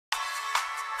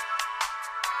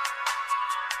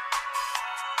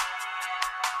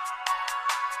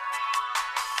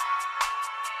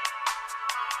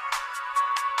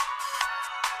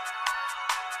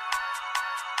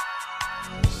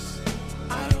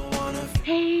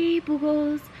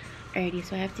boogles. Alrighty,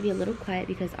 so I have to be a little quiet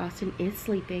because Austin is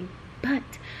sleeping. But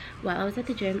while I was at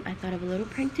the gym, I thought of a little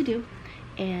prank to do.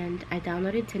 And I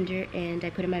downloaded Tinder and I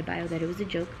put in my bio that it was a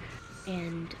joke.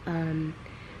 And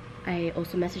I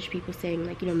also messaged people saying,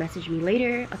 like, you know, message me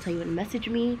later. I'll tell you when to message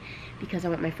me because I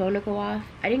want my phone to go off.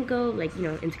 I didn't go, like, you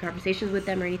know, into conversations with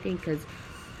them or anything because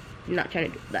I'm not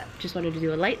trying to do that. Just wanted to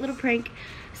do a light little prank.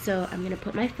 So I'm going to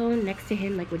put my phone next to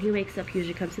him. Like, when he wakes up, he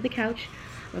usually comes to the couch.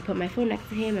 I'm going to put my phone next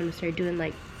to him. I'm going to start doing,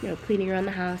 like, you know, cleaning around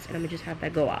the house. And I'm going to just have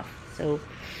that go off. So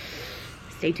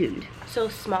stay tuned. So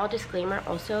small disclaimer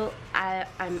also,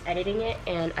 I'm editing it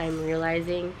and I'm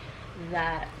realizing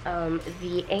that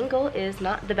the angle is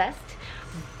not the best,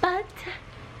 but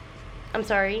I'm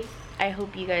sorry. I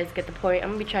hope you guys get the point. I'm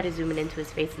gonna be trying to zoom in into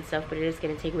his face and stuff, but it is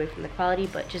gonna take away from the quality,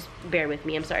 but just bear with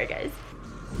me. I'm sorry, guys.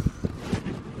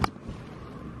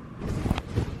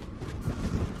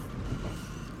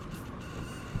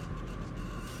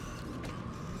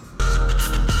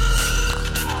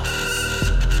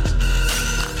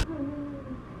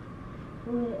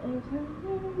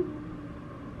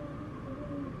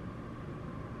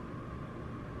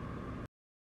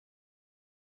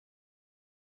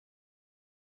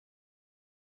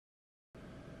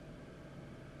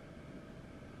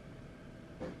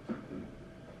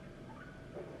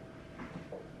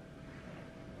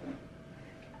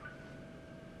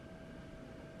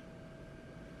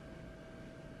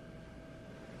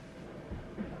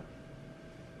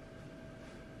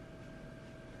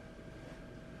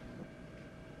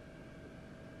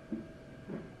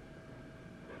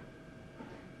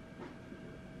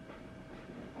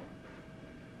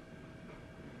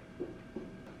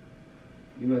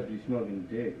 You must be smoking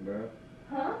dick, bro.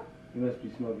 Huh? You must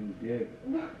be smoking dick.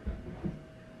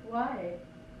 Why?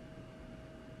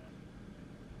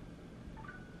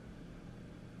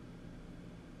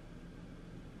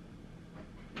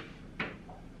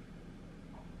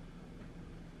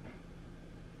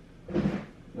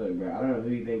 Look, bro, I don't know who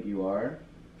you think you are,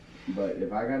 but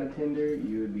if I got a Tinder,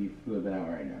 you would be flipping out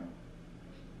right now.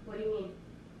 What do you mean?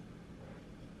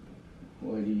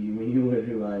 What do you mean? What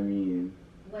do I mean?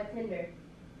 What Tinder?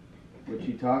 What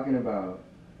you talking about?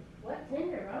 What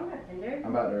Tinder? I don't have Tinder.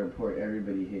 I'm about to report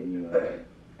everybody hitting you up.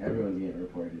 Everyone's getting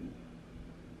reported.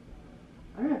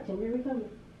 I don't have Tinder. We come.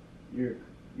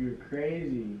 You're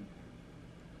crazy.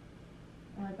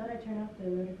 Oh, I thought I turned off the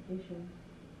notification.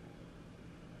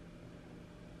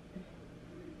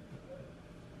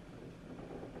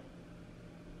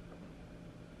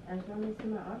 I just want to see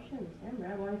my options. Damn, bro,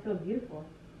 I want to feel beautiful.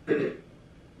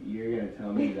 You're gonna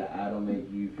tell me that I don't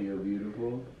make you feel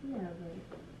beautiful? Yeah,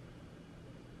 but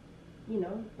you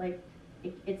know, like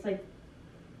it's like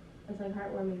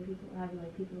heartwarming. People having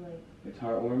like people like It's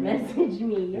heartwarming. message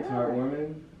me. Yeah. It's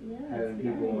heartwarming. Yeah. Having It's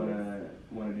people nice.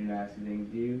 wanna do nasty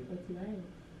things to you. It's nice.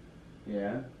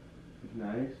 Yeah. It's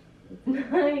nice.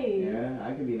 It's nice. Yeah,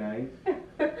 I could be nice.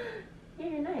 Yeah,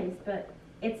 you're nice, but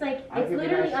it's like I it's could be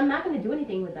literally nice. I'm not gonna do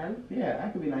anything with them. Yeah, I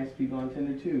could be nice to people on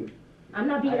Tinder too. I'm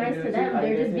not being I can nice do to it them. too. I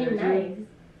They're can just do being it too. nice.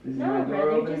 This is No, my bro, door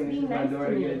they're opening. just This being is my nice door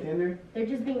to to get a me. Tinder. They're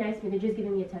just being nice to me. They're just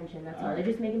giving me attention. That's all. Alright.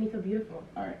 They're just making me feel beautiful.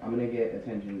 Alright, I'm gonna get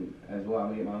attention as well.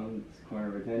 I'm gonna get my own corner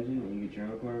of attention, and you get your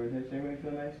own corner of attention. Everybody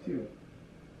feel nice too.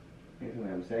 You can tell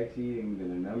me I'm sexy. You can get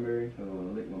a number. You can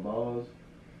wanna lick my balls.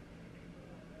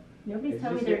 Nobody's It's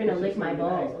telling me just- they're gonna it's lick just my gonna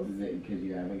be nice. balls. Is it because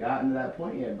you haven't gotten to that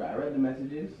point yet? But I read the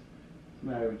messages. What's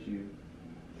the matter with you?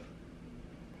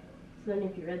 So then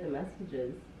if you read the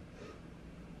messages,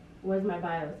 what does my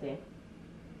bio say?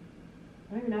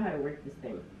 I don't even know how to work this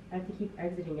thing. I have to keep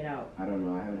exiting it out. I don't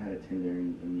know. I haven't had a Tinder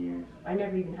in years. I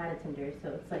never even had a Tinder, so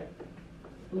it's like,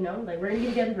 you know, like we're gonna be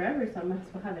together forever, so I might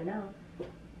as well have it now.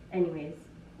 Anyways,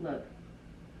 look,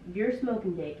 you're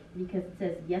smoking dick because it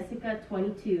says Jessica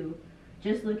 22,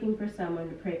 just looking for someone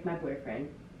to prank my boyfriend.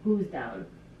 Who's down?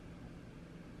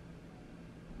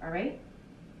 All right?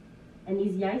 And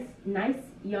these nice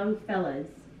young fellas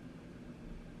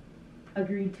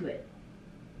agreed to it.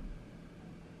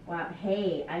 Wow.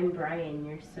 Hey, I'm Brian.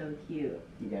 You're so cute.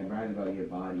 Yeah, Brian's about to get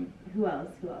bodied. Who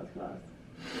else? Who else? Who else?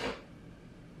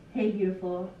 Hey,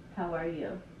 beautiful. How are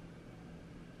you?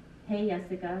 Hey,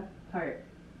 Jessica. Heart.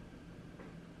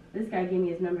 This guy gave me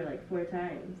his number like 4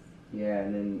 times. Yeah,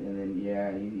 and then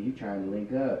yeah, you trying to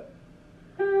link up.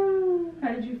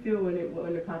 How did you feel when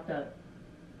it popped up?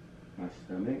 My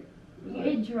stomach.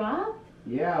 It dropped?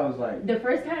 Yeah, I was like. The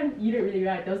first time you didn't really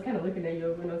react. I was kind of looking at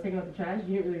you when I was taking out the trash.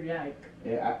 You didn't really react.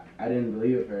 Yeah, I didn't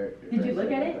believe it for. Did you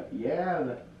look at it?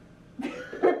 Yeah. I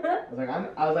was like,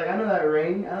 I know that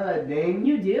ring. I know that ding.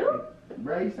 You do?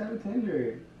 Bro, you sent a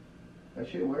Tinder. That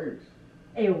shit works.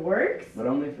 It works? But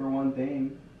only for one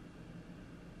thing.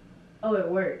 Oh, it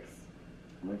works.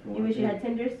 I'm looking for You one wish you too. had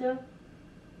Tinder still?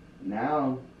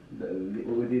 Now,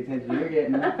 with the attention you're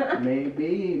getting,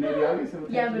 maybe I'll get some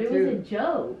attention Yeah, but it too. was a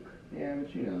joke. Yeah,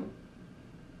 but you know,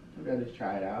 maybe I'll just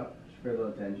try it out, just for a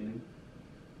little attention.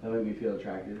 That'll make me feel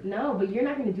attractive. No, but you're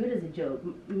not gonna do it as a joke.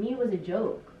 Me was a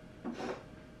joke.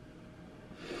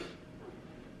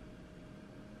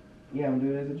 Yeah, I'm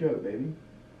doing it as a joke, baby.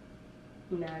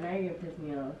 Nah, now you're gonna piss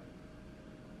me off.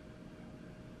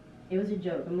 It was a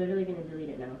joke. I'm literally gonna delete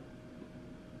it now.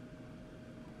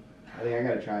 I think I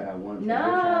gotta try it out once.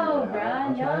 No,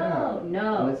 bruh,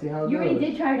 no. Let's see how it You goes. already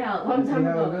did try it out a long Let's see time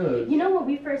how ago. it goes. You know when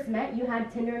we first met, you had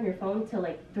Tinder on your phone till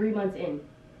like 3 months in.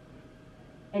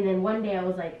 And then one day I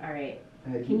was like, alright,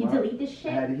 can you delete this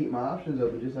shit? I had to keep my options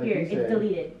open just like Here, you said. it's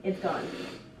deleted. It's gone.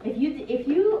 If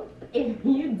you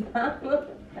download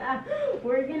that,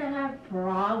 we're gonna have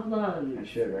problems. I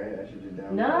should, right? I should just download it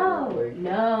real No, quick.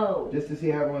 no. Just to see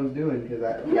how everyone's doing, because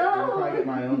I could No! probably get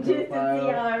my own Just to profile.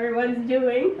 see how everyone's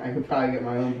doing. I could probably get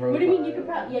my own profile. What do you mean you could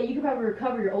probably, yeah, you could probably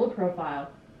recover your old profile.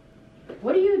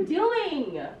 What are you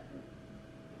doing?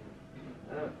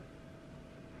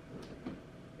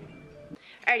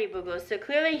 Alrighty, boo-boo, so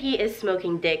clearly he is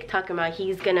smoking dick, talking about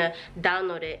he's gonna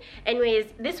download it. Anyways,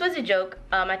 this was a joke.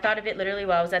 I thought of it literally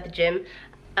while I was at the gym.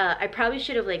 I probably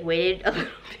should have like waited a little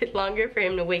bit longer for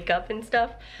him to wake up and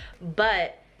stuff,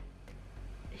 but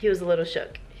he was a little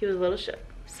shook. He was a little shook.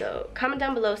 So comment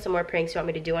down below some more pranks you want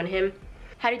me to do on him.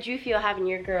 How did you feel having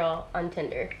your girl on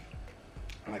Tinder?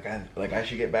 Like I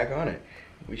should get back on it.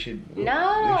 We should.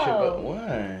 No. We should. But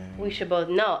why? We should both.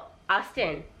 No,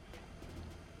 Austin.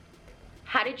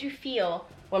 How did you feel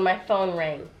when my phone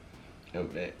rang? I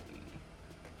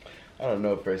don't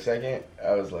know. For a second,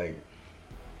 I was like,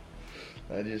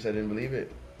 I didn't believe it.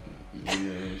 You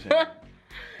know what I'm saying?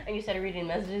 And you started reading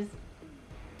messages?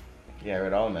 Yeah, I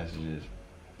read all the messages.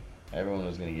 Everyone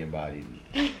was gonna get bodied.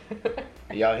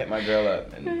 Y'all hit my girl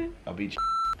up, and I'll beat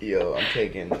you. Yo,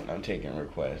 I'm taking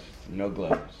requests. No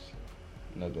gloves.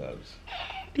 No gloves.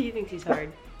 He thinks he's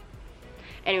hard.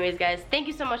 Anyways, guys, thank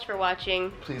you so much for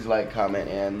watching. Please like, comment,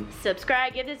 and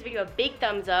subscribe. Give this video a big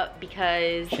thumbs up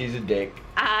because she's a dick.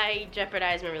 I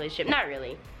jeopardized my relationship. Not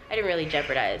really. I didn't really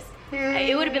jeopardize.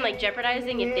 It would have been like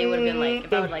jeopardizing if they would have been like,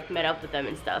 if I would like met up with them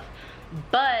and stuff.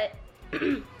 But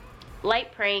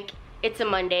light prank. It's a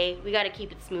Monday. We gotta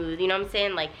keep it smooth. You know what I'm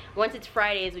saying? Like once it's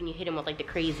Friday is when you hit him with like the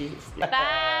craziest.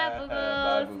 Bye, boo-boos.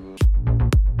 Bye, boo-boo.